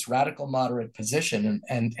middle, this radical moderate position.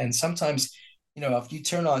 And sometimes, if you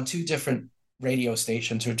turn on two different radio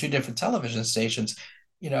stations or two different television stations,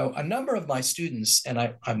 a number of my students, and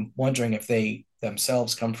I'm wondering if they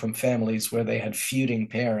themselves come from families where they had feuding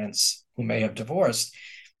parents who may have divorced,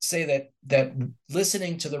 say that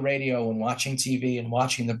listening to the radio and watching TV and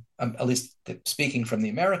watching at least speaking from the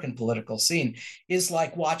American political scene, is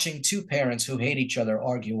like watching two parents who hate each other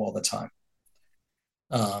argue all the time.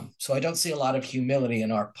 So I don't see a lot of humility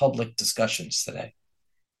in our public discussions today.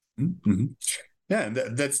 Mm-hmm. Yeah,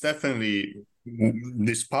 that's definitely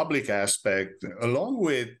this public aspect, along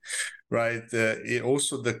with, right,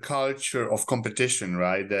 also the culture of competition,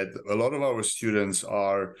 right, that a lot of our students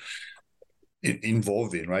are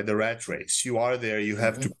involved in, right? The rat race. You are there, you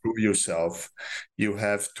have to prove yourself, you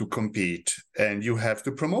have to compete, and you have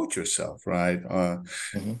to promote yourself, right?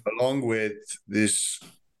 Along with this,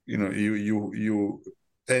 you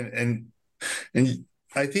and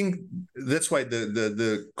I think that's why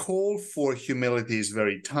the call for humility is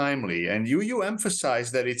very timely, and you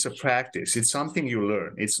emphasize that it's a practice, it's something you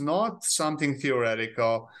learn, it's not something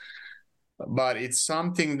theoretical, but it's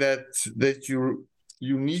something that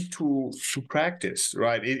you need to practice,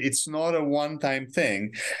 right? It's not a one-time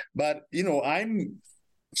thing. But I'm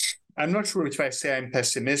not sure if I say I'm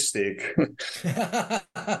pessimistic,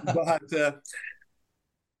 but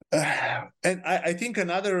and I think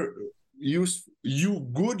another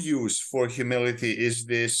good use for humility is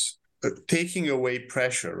this taking away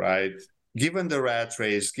pressure, right? Given the rat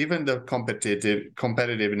race, given the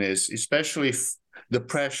competitiveness, especially the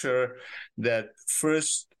pressure that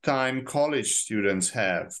first-time college students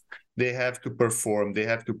have. They have to perform, they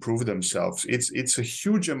have to prove themselves. It's a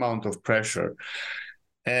huge amount of pressure,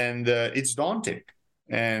 and it's daunting.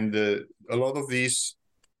 And a lot of these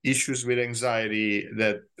issues with anxiety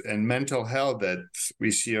and mental health that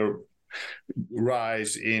we see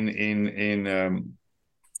rise in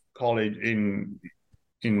college, in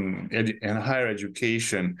higher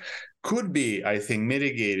education, could be, I think,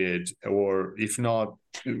 mitigated, or if not,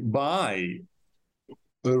 by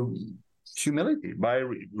humility, by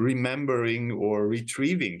remembering or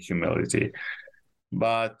retrieving humility.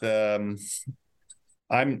 But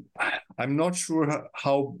I'm not sure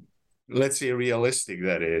how, let's say, realistic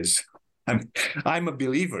that is. I'm a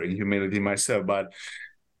believer in humility myself, but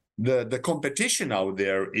the competition out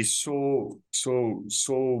there is so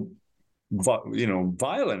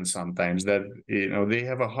violent sometimes that they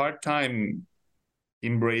have a hard time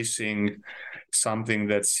embracing something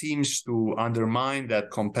that seems to undermine that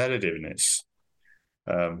competitiveness.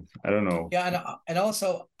 I don't know. Yeah, and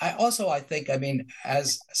also I think, I mean,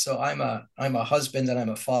 I'm a husband and I'm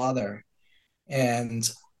a father, and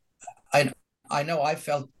I know I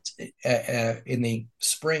felt in the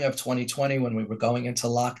spring of 2020 when we were going into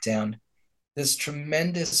lockdown, this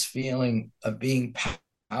tremendous feeling of being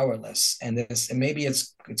powerless, and maybe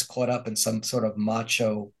it's caught up in some sort of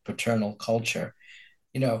macho paternal culture.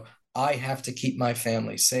 I have to keep my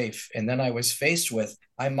family safe, and then I was faced with,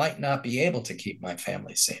 I might not be able to keep my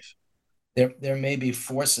family safe. There may be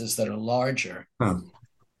forces that are larger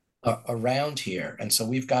around here, and so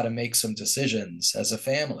we've got to make some decisions as a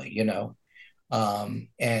family,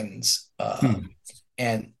 and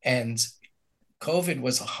And COVID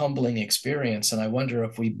was a humbling experience, and I wonder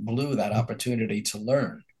if we blew that opportunity to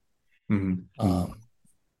learn. Mm-hmm.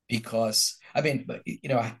 Because I mean,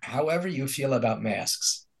 however you feel about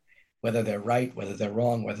masks, whether they're right, whether they're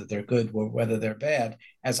wrong, whether they're good, or whether they're bad,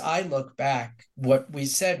 as I look back, what we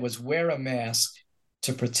said was wear a mask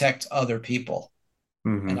to protect other people.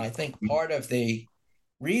 And I think part of the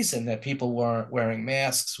reason that people weren't wearing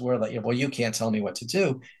masks were like, well, you can't tell me what to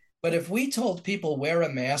do. But if we told people wear a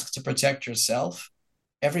mask to protect yourself,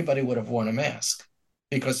 everybody would have worn a mask,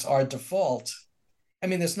 because our default, I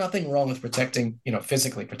mean, there's nothing wrong with protecting,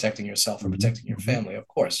 physically protecting yourself or protecting your family, of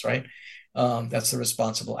course, right? That's the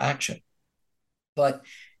responsible action. But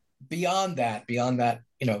beyond that,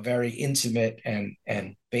 very intimate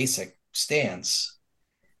and basic stance,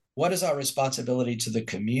 what is our responsibility to the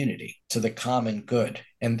community, to the common good?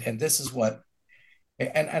 And this is what,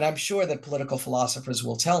 and I'm sure that political philosophers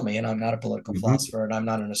will tell me, and I'm not a political philosopher and I'm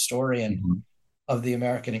not an historian of the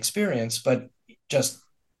American experience, but just,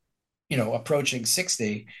 approaching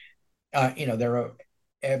 60, there are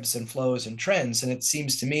ebbs and flows and trends. And it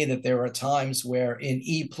seems to me that there are times where in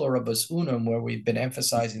e pluribus unum, where we've been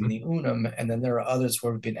emphasizing the unum, and then there are others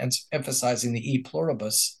where we've been emphasizing the e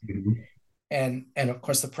pluribus. And of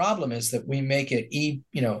course, the problem is that we make it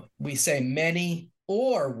we say many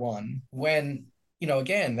or one, when,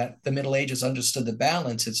 again, that the Middle Ages understood the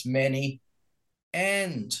balance. It's many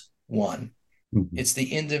and one. It's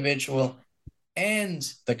the individual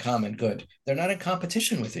and the common good. They're not in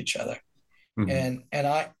competition with each other. And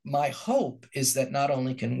my hope is that not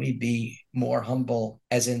only can we be more humble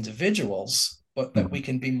as individuals, but that we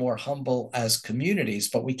can be more humble as communities.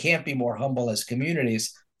 But we can't be more humble as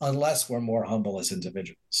communities unless we're more humble as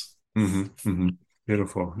individuals.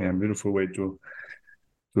 Beautiful. Yeah, beautiful way to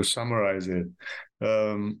summarize it.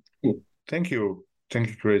 Thank you,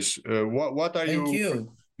 Chris. What are Thank you?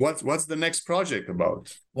 You. What's the next project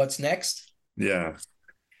about? What's next? Yeah.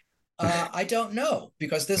 I don't know,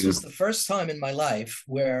 because this was the first time in my life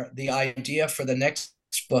where the idea for the next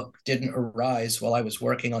book didn't arise while I was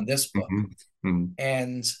working on this book.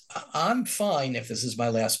 And I'm fine if this is my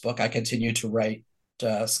last book. I continue to write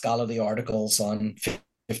scholarly articles on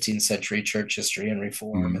 15th century church history and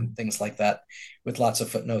reform and things like that, with lots of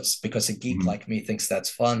footnotes, because a geek like me thinks that's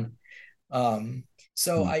fun.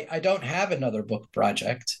 So I don't have another book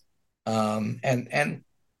project.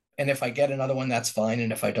 And if I get another one, that's fine.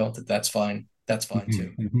 And if I don't, that's fine. That's fine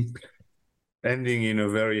too. Ending in a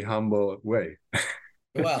very humble way.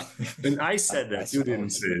 Well, and I said that, you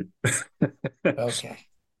didn't say it. Okay.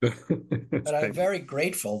 But I'm very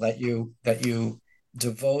grateful that you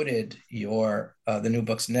devoted your the New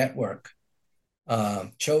Books Network,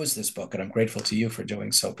 chose this book, and I'm grateful to you for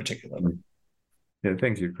doing so particularly. Yeah,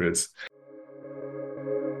 thank you, Chris.